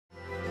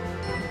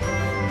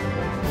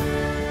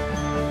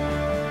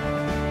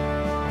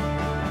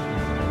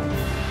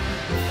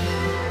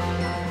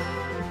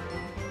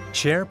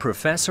Chair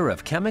Professor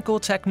of Chemical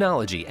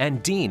Technology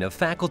and Dean of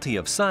Faculty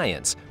of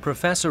Science,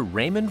 Professor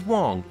Raymond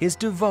Wong is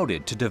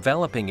devoted to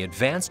developing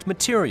advanced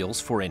materials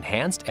for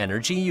enhanced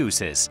energy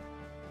uses.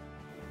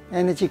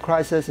 Energy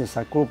crisis is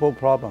a global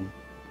problem.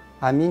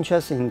 I'm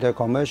interested in the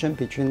conversion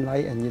between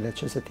light and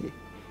electricity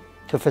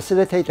to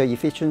facilitate the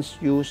efficient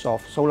use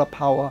of solar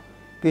power,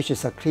 which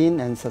is a clean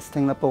and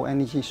sustainable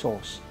energy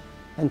source,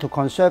 and to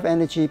conserve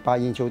energy by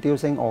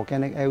introducing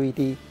organic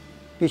LED,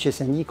 which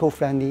is an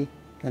eco-friendly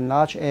and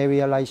large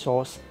area light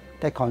source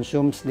that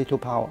consumes little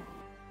power.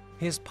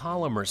 His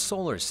polymer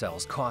solar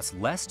cells cost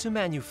less to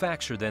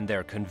manufacture than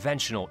their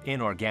conventional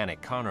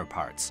inorganic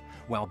counterparts,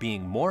 while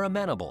being more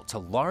amenable to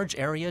large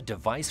area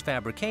device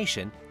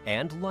fabrication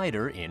and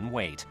lighter in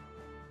weight.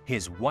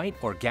 His white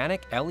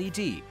organic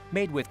LED,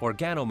 made with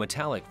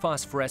organometallic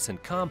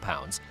phosphorescent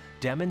compounds,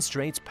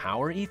 demonstrates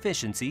power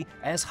efficiency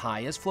as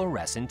high as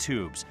fluorescent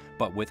tubes,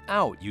 but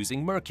without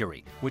using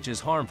mercury, which is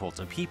harmful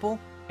to people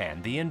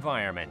and the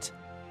environment.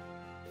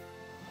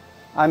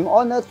 I'm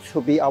honored to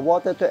be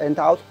awarded the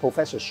Endowed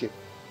Professorship.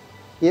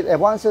 It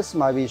advances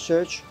my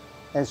research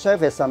and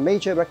serves as a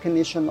major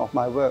recognition of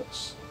my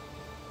works.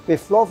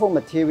 With flowable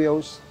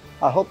materials,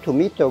 I hope to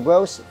meet the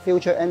world's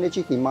future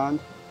energy demand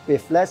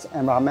with less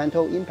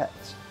environmental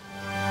impacts.